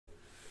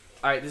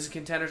All right, this is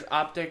Contenders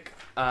Optic,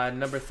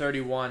 number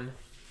 31,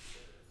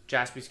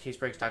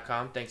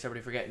 jaspyscasebreaks.com. Thanks,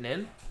 everybody, for getting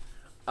in.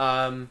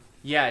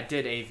 Yeah, it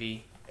did,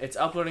 AV. It's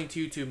uploading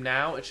to YouTube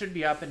now. It should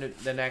be up in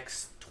the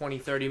next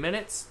 20-30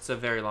 minutes. It's a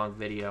very long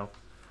video.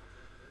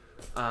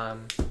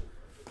 And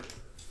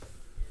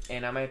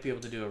I might be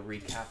able to do a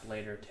recap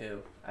later,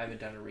 too. I haven't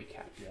done a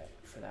recap yet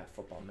for that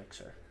football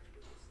mixer.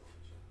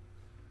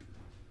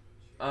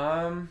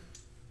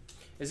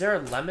 Is there a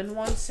lemon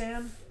one,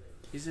 Sam?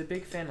 He's a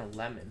big fan of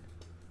lemon.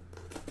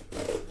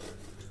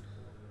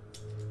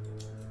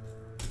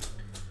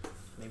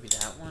 Maybe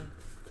that one?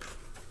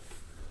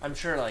 I'm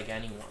sure, like,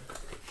 anyone.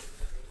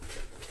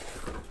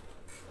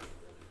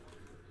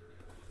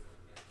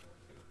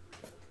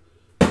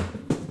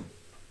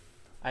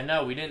 I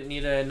know, we didn't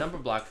need a number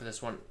block for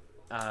this one,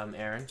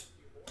 Aaron.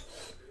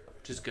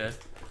 Which is good.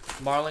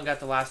 Marlon got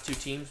the last two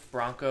teams,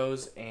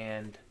 Broncos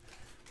and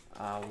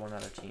one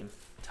other team,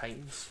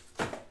 Titans.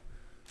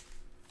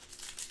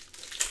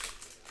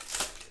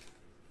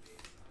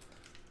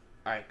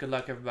 Alright, good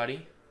luck,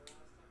 everybody.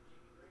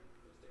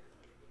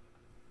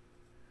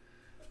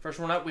 First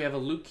one up, we have a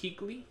Luke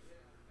Kuechly.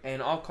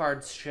 And all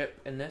cards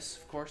ship in this,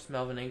 of course,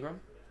 Melvin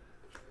Ingram.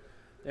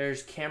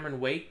 There's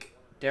Cameron Wake,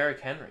 Derrick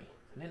Henry.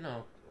 I didn't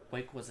know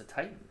Wake was a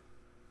Titan.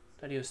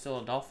 Thought he was still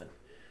a Dolphin.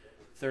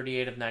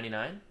 38 of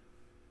 99.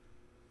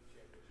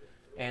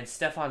 And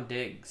Stephon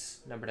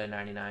Diggs, number to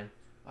 99.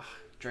 Ugh,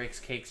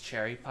 Drake's Cakes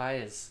Cherry Pie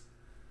is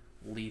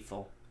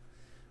lethal.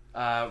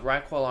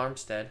 Raquel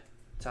Armstead.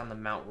 It's on the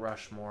Mount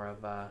Rushmore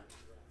of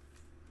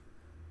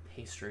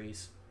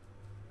pastries.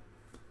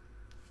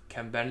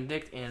 Kevin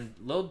Benedict and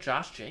Lil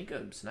Josh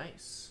Jacobs.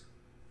 Nice.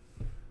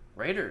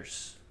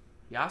 Raiders.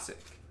 Yasik.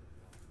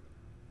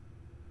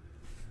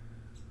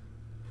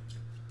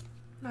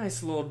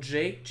 Nice little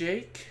Josh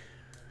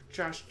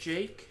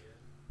Jake.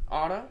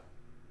 Auto.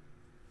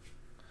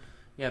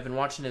 Yeah, I've been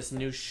watching this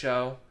new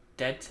show,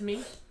 Dead to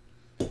Me.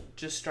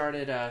 Just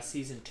started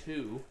season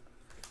 2.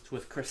 It's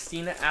with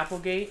Christina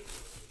Applegate.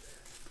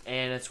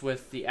 And it's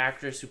with the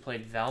actress who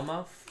played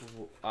Velma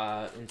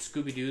in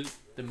Scooby-Doo,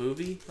 the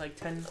movie, like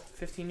 10,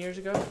 15 years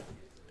ago.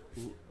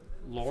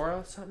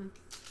 Laura something.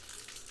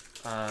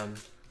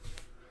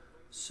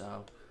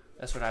 So,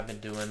 that's what I've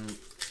been doing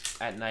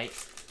at night.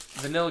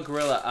 Vanilla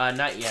Gorilla,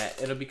 not yet.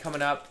 It'll be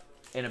coming up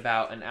in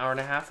about an hour and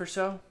a half or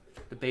so.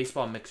 The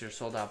baseball mixer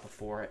sold out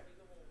before it.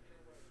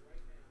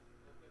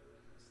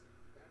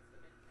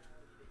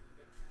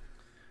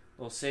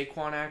 Little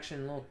Saquon action,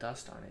 a little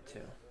dust on it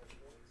too.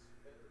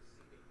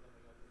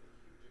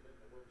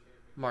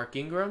 Mark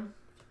Ingram,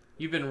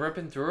 you've been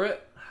ripping through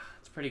it.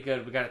 It's pretty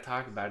good. We got to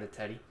talk about it,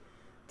 Teddy.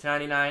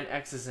 299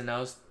 X's and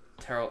O's,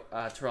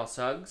 Terrell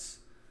Suggs.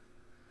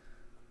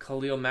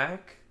 Khalil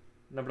Mack,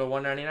 number to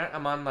 199.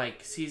 I'm on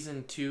like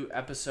season 2,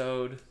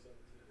 episode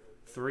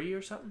 3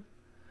 or something.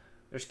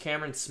 There's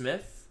Cameron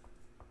Smith,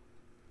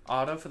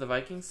 auto for the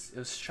Vikings. It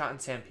was shot in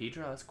San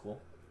Pedro. That's cool.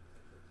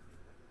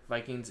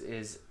 Vikings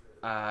is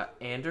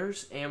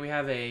Anders, and we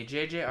have a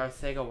JJ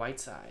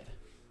Arcega-Whiteside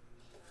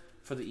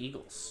for the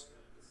Eagles.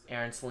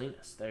 Aaron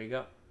Salinas. There you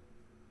go.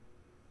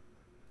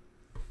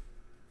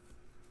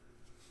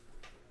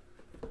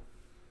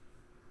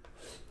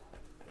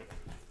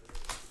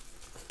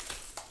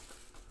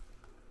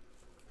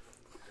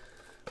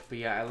 But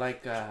yeah, I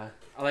like the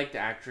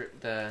actor,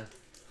 the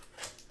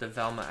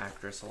Velma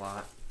actress a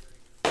lot.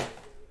 I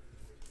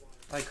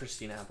like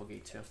Christina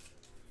Applegate too.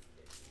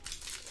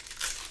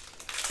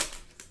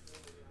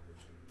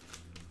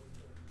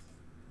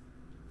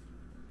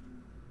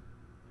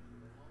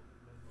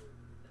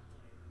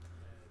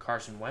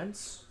 Carson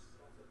Wentz,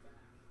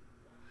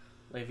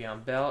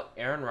 Le'Veon Bell,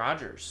 Aaron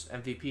Rodgers,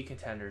 MVP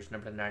contenders,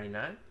 number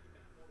 99.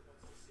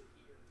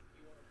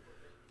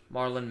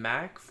 Marlon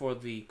Mack for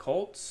the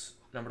Colts,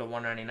 number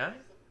 199.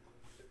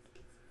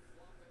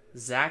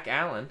 Zach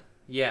Allen,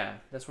 yeah,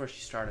 that's where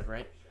she started,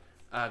 right?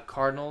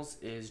 Cardinals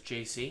is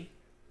JC.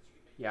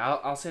 Yeah,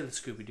 I'll say the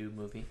Scooby-Doo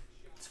movie.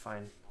 It's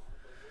fine.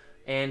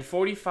 And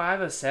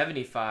 45 of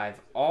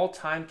 75,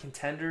 all-time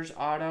contenders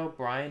auto,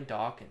 Brian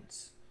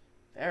Dawkins.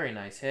 Very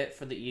nice hit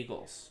for the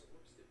Eagles.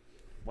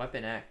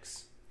 Weapon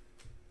X.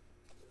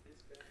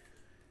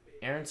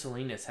 Aaron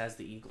Salinas has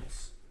the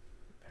Eagles.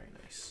 Very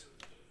nice.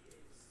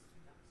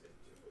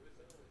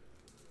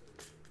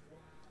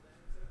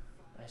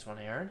 Nice one,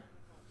 Aaron.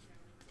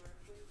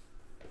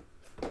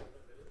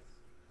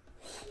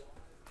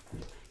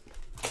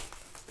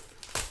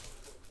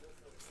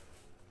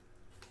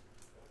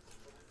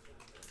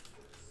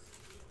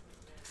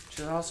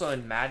 She's also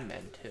in Mad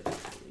Men, too, I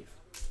believe.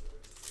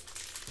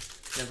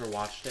 Never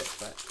watched it,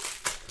 but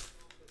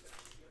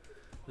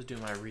was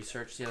doing my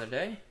research the other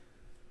day.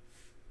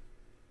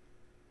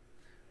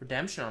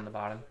 Redemption on the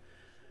bottom.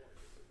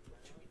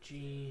 Jimmy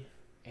G,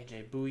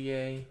 AJ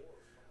Bouye.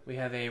 We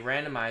have a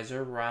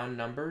randomizer, round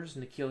numbers.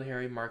 N'Keal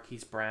Harry,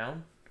 Marquise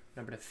Brown,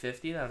 number to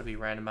 50. That'll be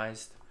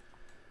randomized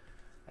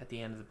at the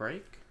end of the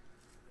break.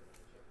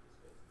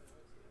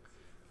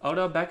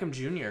 Odell Beckham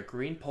Jr.,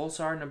 green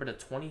pulsar, number to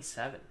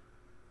 27.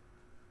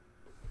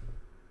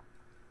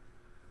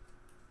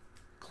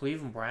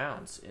 Cleveland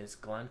Browns is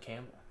Glenn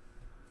Campbell.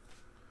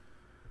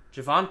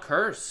 Javon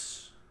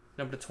Curse,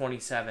 number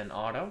 27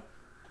 auto.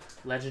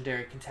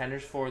 Legendary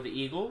Contenders for the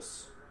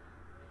Eagles.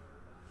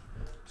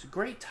 It's a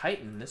great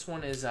Titan. This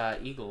one is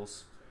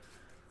Eagles.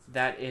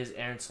 That is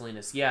Aaron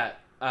Salinas. Yeah,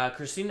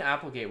 Christina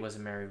Applegate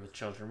wasn't Married with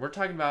Children. We're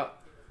talking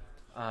about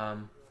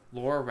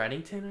Laura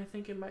Reddington, I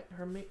think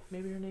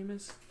maybe her name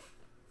is.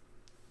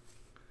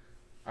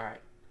 All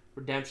right.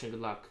 Redemption,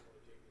 good luck.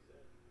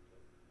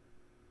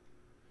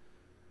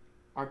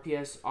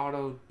 RPS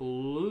Auto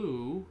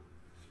Blue,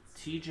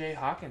 TJ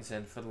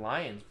Hawkinson for the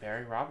Lions,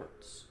 Barry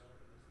Roberts.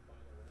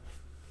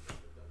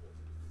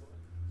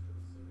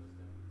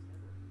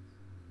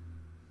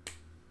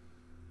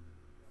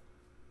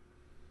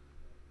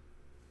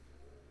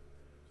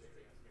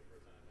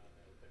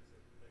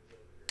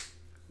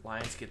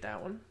 Lions get that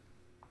one.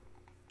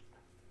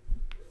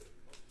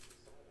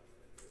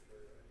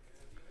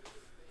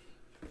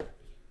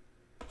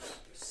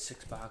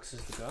 Six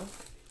boxes to go.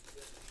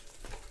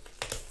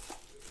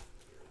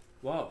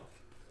 Whoa.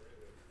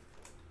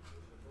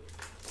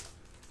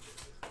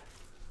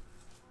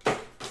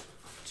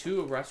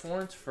 Two arrest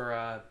warrants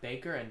for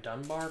Baker and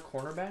Dunbar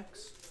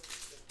cornerbacks.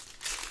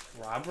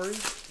 Robbery?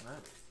 Wow.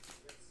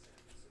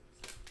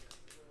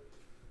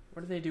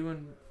 What are they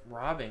doing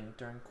robbing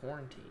during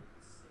quarantine?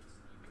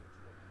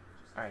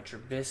 Alright,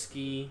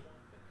 Trubisky,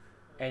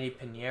 Eddie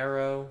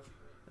Pinheiro,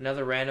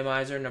 another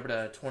randomizer,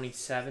 number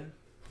 27.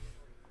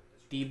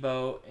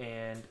 Debo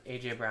and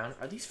A.J. Brown.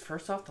 Are these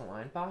first off the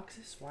line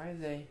boxes? Why are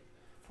they...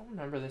 I don't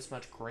remember this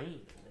much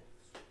green.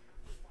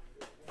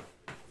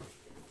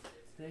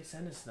 Did they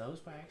send us those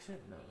by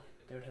accident? No.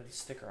 They would have the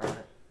sticker on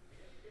it.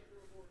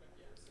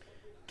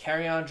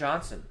 Kerryon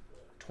Johnson,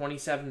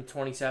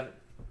 27-27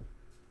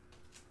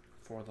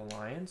 for the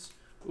Lions.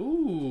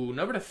 Ooh,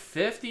 number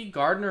 50,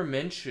 Gardner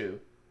Minshew.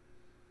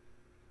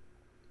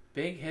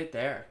 Big hit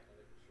there.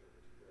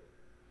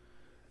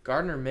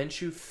 Gardner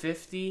Minshew,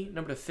 50.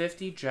 Number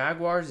 50,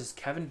 Jaguars is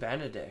Kevin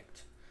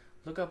Benedict.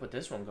 Look up what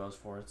this one goes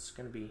for. It's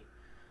going to be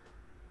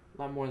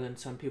a lot more than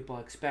some people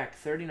expect.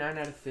 39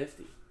 out of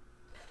 50.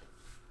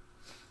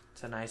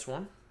 It's a nice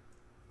one.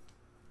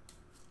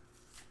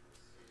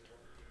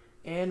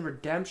 And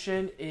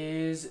redemption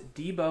is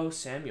Debo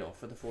Samuel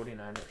for the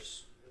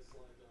 49ers.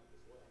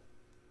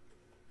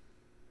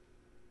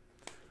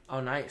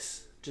 Oh,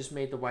 nice. Just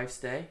made the wife's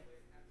day.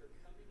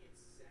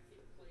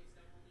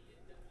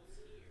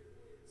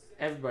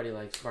 Everybody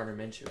likes Gardner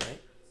Minshew,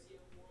 right?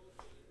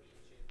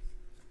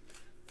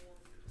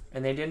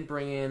 And they didn't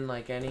bring in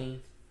like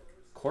any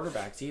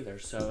quarterbacks either,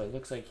 so it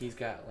looks like he's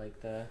got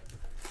like the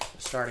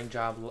starting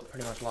job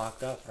pretty much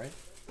locked up, right?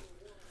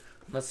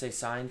 Unless they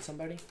signed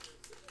somebody.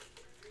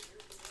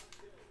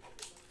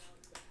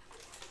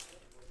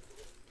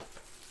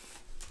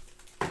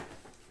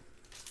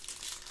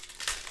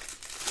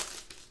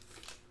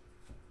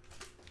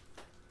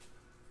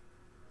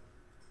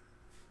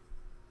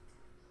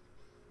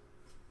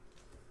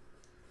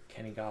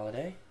 Kenny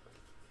Galladay.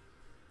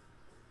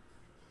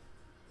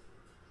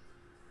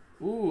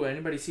 Ooh,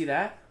 anybody see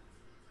that?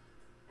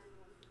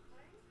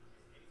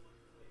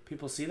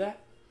 People see that?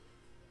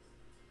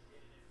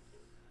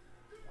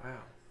 Wow,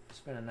 it's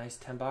been a nice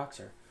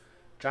 10-boxer.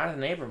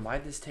 Jonathan Abram,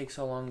 why'd this take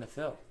so long to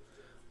fill?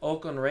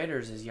 Oakland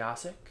Raiders is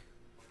Yasik.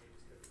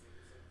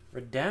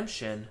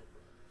 Redemption,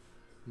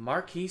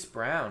 Marquise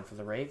Brown for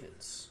the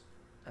Ravens.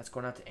 That's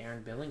going out to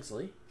Aaron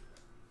Billingsley.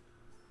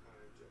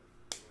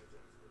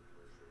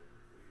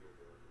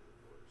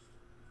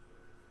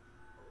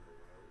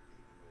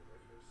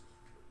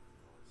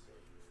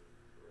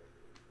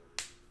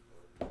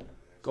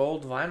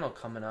 Gold vinyl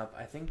coming up.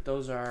 I think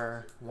those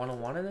are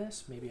 101 in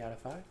this, maybe out of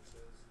 5.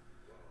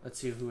 Let's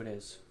see who it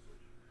is.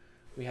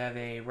 We have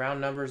a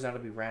round numbers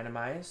that'll be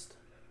randomized.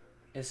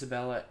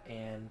 Isabella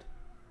and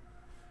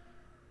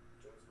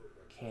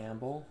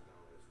Campbell.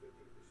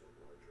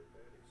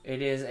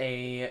 It is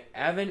a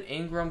Evan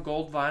Ingram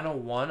gold vinyl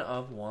 1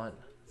 of 1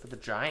 for the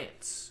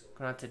Giants.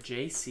 Going out to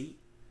JC.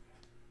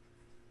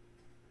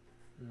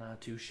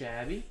 Not too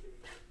shabby.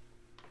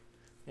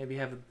 Maybe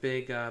have a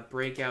big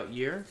breakout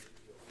year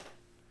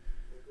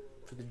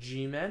for the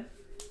G-Men.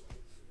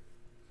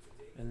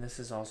 And this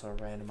is also a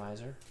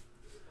randomizer.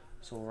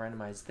 So we'll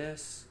randomize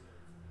this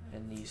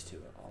and these two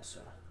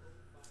also.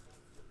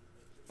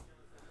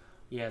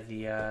 Yeah,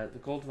 the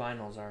gold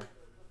vinyls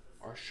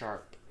are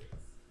sharp.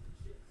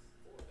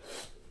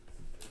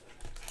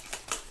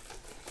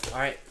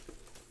 Alright,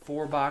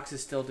 4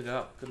 boxes still to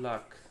go. Good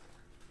luck.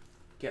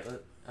 Get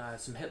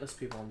some hitless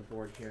people on the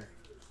board here.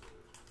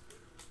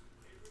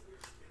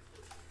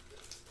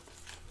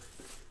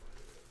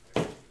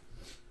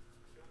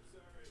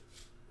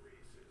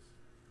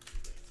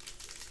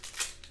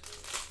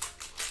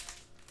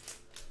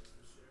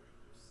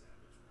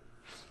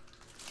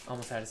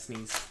 Almost had a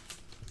sneeze.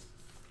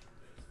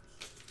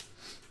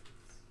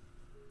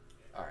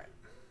 Alright.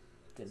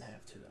 Didn't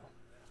have to,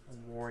 though.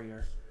 A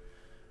Warrior.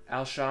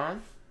 Alshon.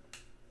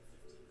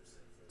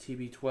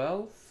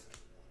 TB12.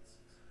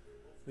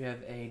 We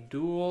have a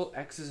dual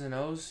X's and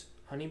O's.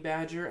 Honey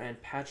Badger and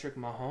Patrick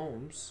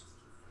Mahomes.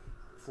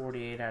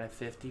 48 out of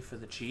 50 for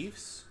the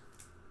Chiefs.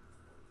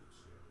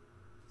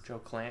 Joe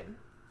Clanton.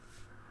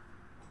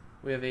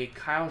 We have a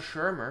Kyle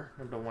Shermer,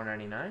 number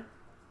 199.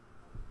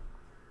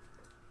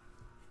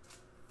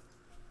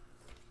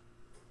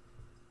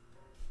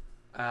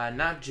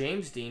 Not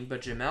James Dean,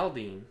 but Jamel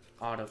Dean,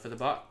 auto for the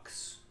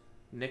Bucks.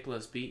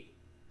 Nicholas Beat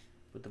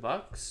with the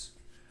Bucks.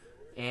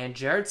 And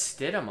Jared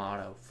Stidham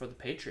auto for the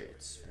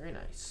Patriots. Very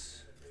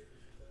nice.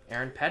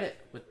 Aaron Pettit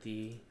with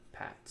the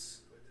Pats.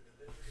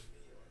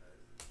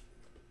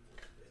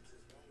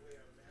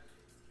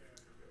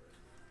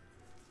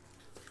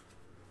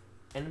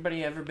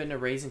 Anybody ever been to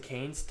Raising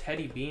Cane's?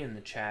 Teddy B in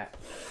the chat.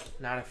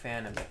 Not a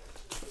fan of it.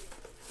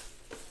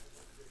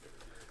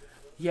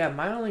 Yeah,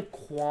 my only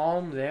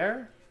qualm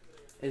there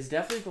is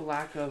definitely the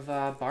lack of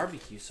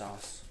barbecue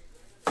sauce.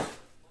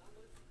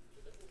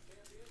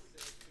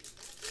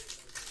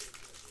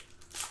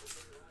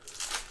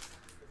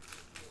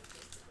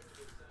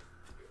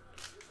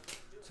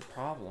 It's a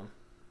problem.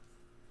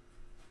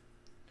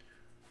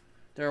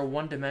 They're a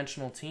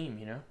one-dimensional team,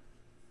 you know?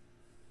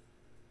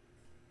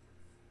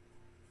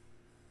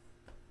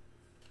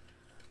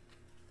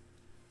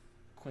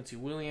 Quincy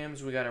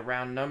Williams, we got a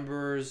round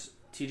numbers,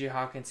 TJ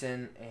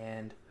Hawkinson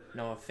and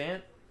Noah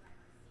Fant.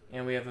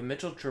 And we have a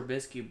Mitchell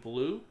Trubisky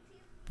blue,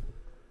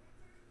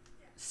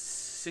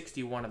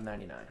 61 of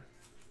 99.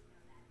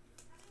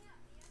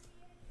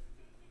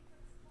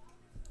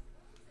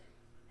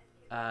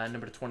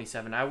 Number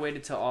 27. I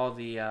waited till all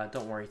the,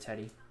 don't worry,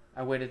 Teddy.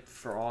 I waited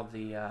for all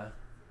the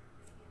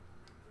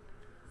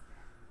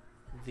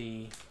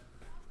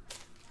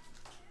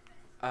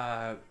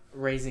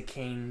Raising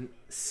Cane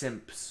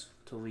simps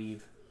to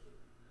leave.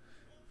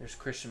 There's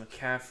Christian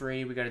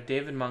McCaffrey. We got a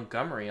David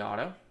Montgomery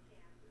auto.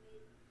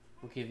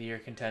 Rookie of the Year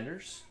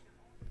contenders.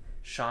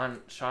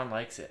 Sean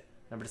likes it.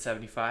 Number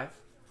 75.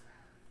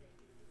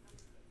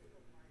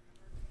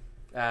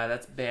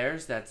 That's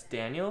Bears. That's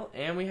Daniel.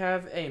 And we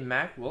have a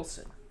Mac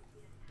Wilson.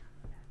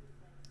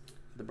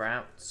 The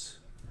Browns.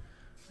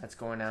 That's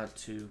going out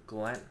to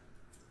Glenn.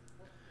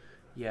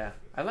 Yeah,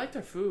 I like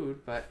their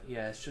food, but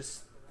yeah, it's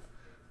just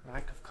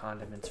lack of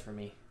condiments for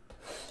me.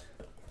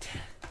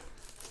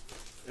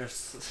 Their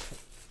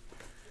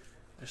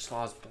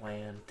slaw's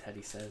bland,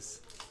 Teddy says.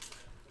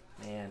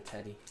 Man,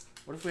 Teddy.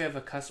 What if we have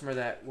a customer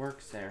that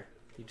works there?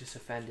 You just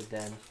offended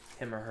them,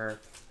 him or her.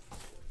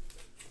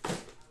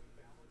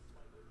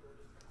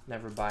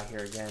 Never buy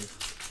here again.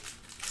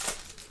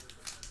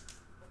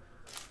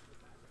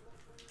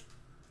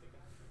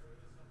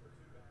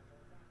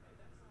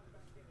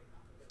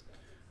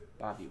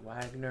 Bobby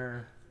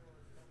Wagner.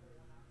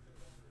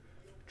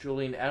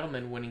 Julian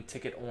Edelman winning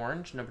ticket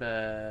orange,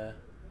 number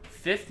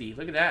 50.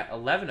 Look at that,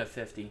 11 of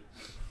 50.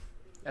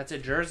 That's a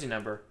jersey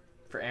number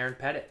for Aaron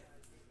Pettit.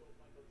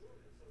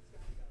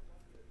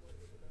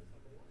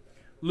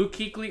 Luke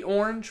Kuechly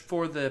orange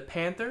for the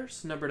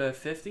Panthers, number to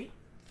 50.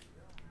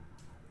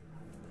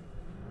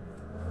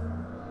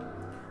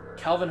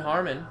 Kelvin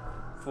Harmon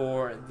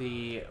for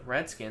the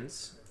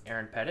Redskins,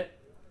 Aaron Pettit,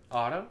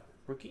 auto,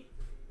 rookie.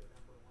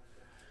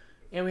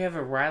 And we have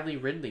a Riley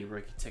Ridley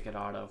rookie ticket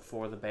auto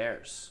for the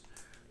Bears.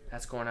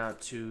 That's going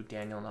out to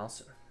Daniel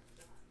Nelson.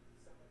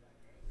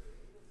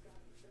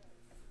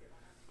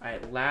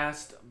 Alright,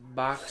 last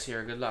box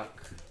here. Good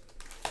luck.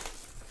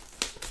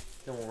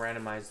 Then we'll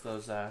randomize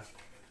those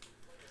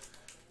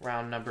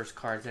round numbers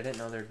cards. I didn't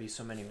know there'd be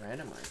so many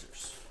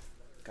randomizers.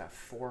 Got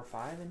 4 or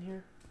 5 in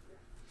here.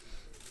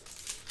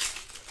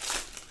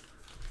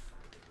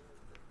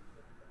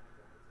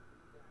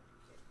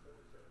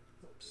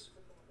 Oops.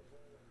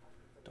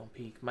 Don't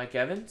peek. Mike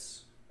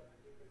Evans.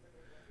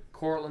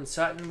 Cortland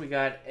Sutton. We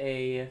got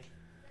a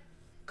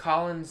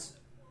Collins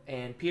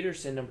and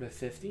Peterson, number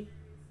 50.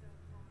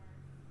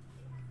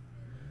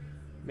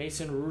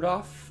 Mason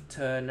Rudolph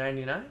to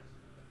 99.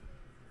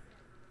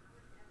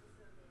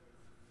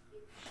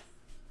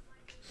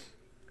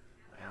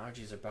 My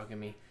allergies are bugging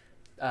me.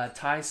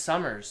 Ty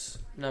Summers,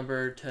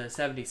 number to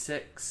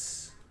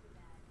 76.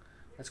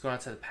 Let's go on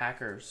to the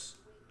Packers.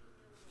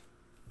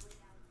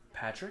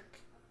 Patrick.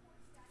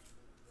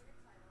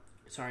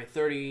 Sorry,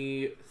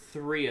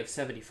 33 of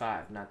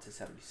 75, not to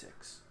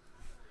 76.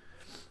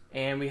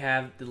 And we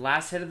have the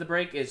last hit of the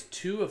break is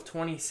 2 of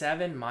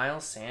 27,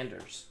 Miles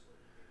Sanders.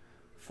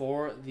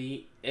 For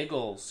the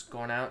Eagles,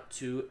 going out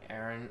to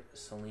Aaron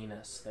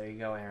Salinas. There you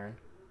go, Aaron.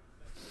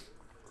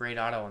 Great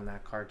auto on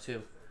that card,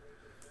 too.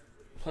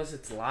 Plus,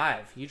 it's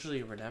live. Usually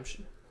a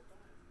redemption.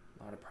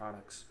 A lot of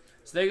products.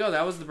 So there you go.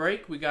 That was the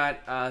break. We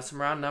got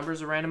some round numbers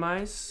to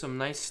randomize. Some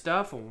nice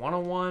stuff. A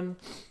 101.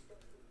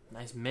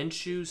 Nice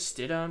Minshew,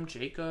 Stidham,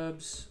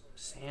 Jacobs,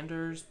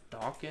 Sanders,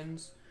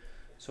 Dawkins.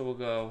 So we'll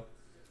go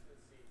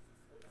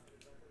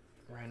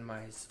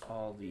randomize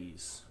all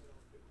these.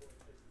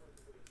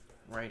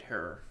 Right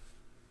here.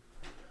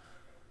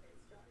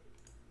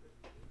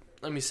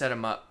 Let me set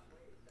them up.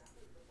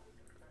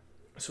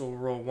 So we'll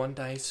roll one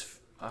dice,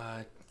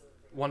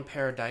 one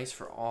pair of dice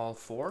for all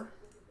 4.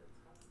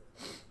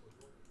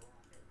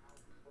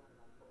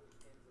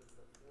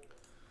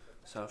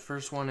 So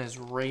first one is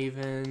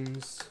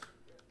Ravens,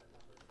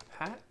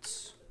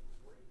 Pats.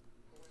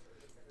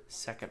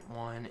 Second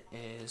one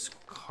is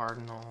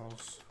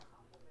Cardinals.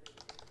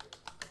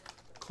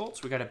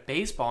 Colts. We got a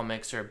baseball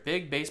mixer.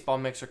 Big baseball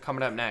mixer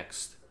coming up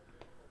next.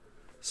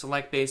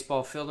 Select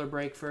baseball filter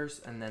break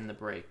first, and then the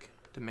break.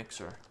 The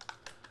mixer.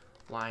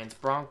 Lions,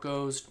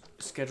 Broncos.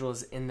 Schedule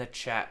is in the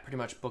chat. Pretty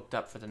much booked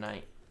up for the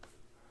night.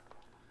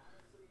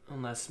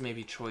 Unless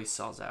maybe choice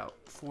sells out.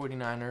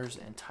 49ers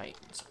and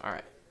Titans. All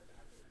right.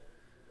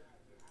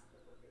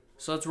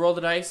 So let's roll the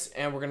dice,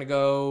 and we're going to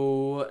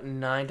go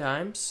 9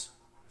 times.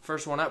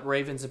 First one up,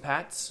 Ravens and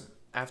Pats.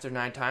 After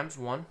 9 times,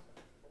 1,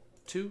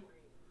 2,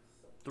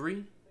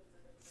 3,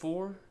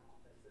 4,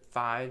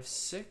 5,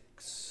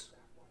 6,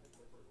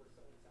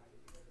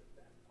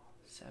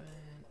 7,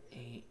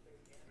 8,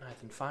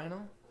 9th and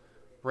final.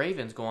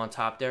 Ravens go on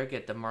top there,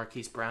 get the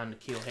Marquise Brown,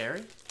 N'Keal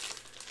Harry.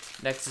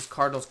 Next is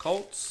Cardinals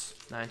Colts,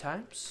 9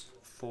 times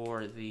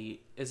for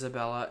the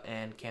Isabella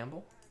and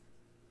Campbell.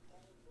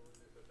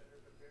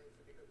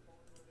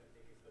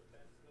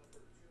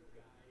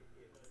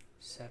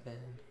 7,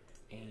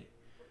 8,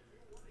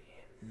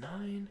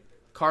 9.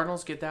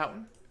 Cardinals get that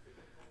one.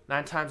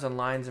 9 times on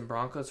Lions and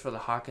Broncos for the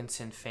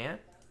Hawkinson Fant.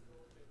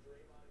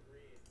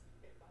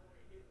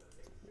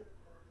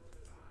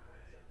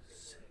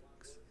 6,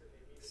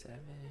 7,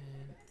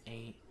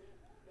 8,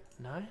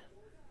 9.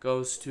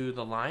 Goes to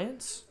the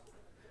Lions.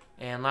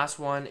 And last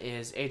one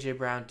is A.J.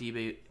 Brown,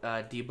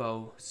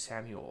 Debo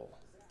Samuel.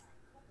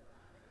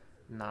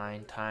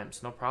 9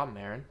 times. No problem,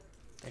 Aaron.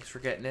 Thanks for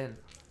getting in.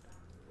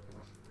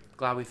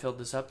 Glad we filled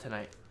this up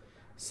tonight.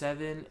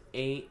 7,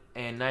 8,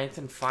 and 9th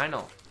and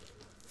final.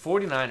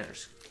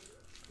 49ers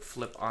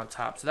flip on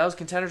top. So that was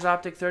Contenders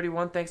Optic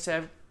 31. Thanks to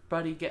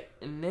everybody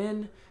getting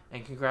in,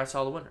 and congrats to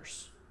all the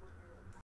winners.